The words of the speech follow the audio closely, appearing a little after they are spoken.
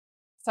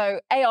So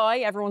AI,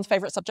 everyone's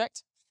favorite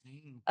subject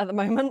at the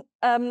moment.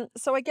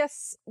 So I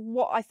guess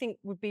what I think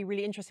would be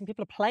really interesting,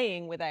 people are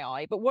playing with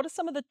AI, but what are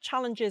some of the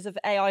challenges of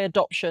AI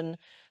adoption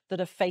that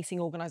are facing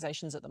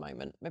organizations at the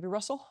moment? Maybe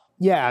Russell?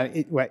 Yeah,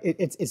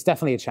 it's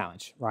definitely a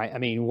challenge, right? I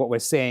mean, what we're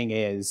seeing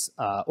is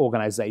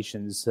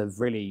organizations have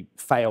really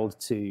failed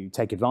to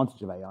take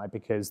advantage of AI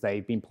because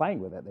they've been playing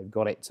with it. They've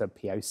got it to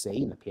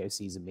POC, and the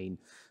POCs have been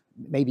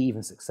maybe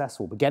even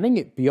successful. But getting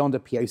it beyond a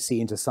POC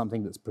into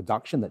something that's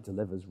production that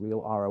delivers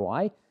real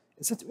ROI,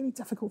 it's a really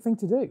difficult thing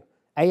to do.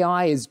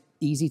 AI is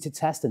easy to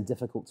test and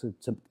difficult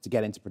to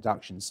get into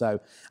production.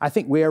 So I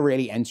think we're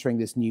really entering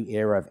this new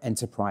era of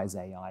enterprise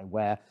AI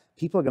where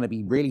people are going to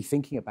be really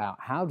thinking about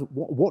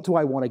what do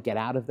I want to get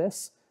out of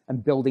this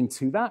and building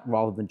to that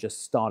rather than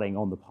just starting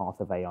on the path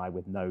of AI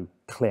with no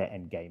clear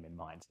end game in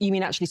mind. You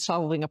mean actually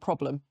solving a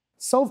problem?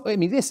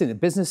 Listen,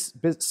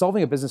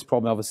 solving a business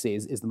problem obviously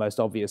is the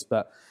most obvious,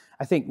 but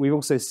I think we've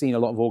also seen a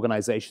lot of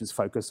organizations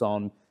focus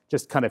on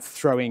just kind of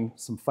throwing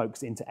some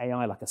folks into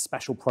AI, like a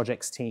special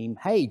projects team.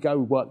 Hey, go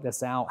work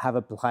this out, have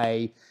a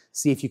play,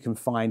 see if you can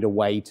find a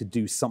way to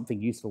do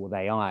something useful with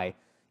AI.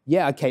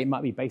 Yeah, okay, it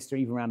might be based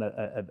even around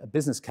a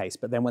business case,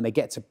 but then when they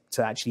get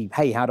to actually,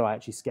 hey, how do I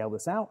actually scale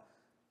this out?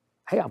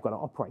 Hey, I've got to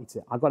operate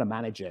it. I've got to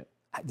manage it.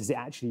 Does it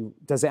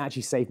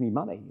actually save me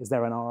money? Is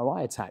there an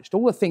ROI attached?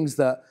 All the things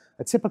that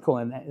are typical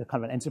in kind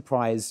of an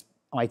enterprise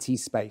IT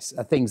space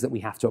are things that we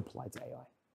have to apply to AI.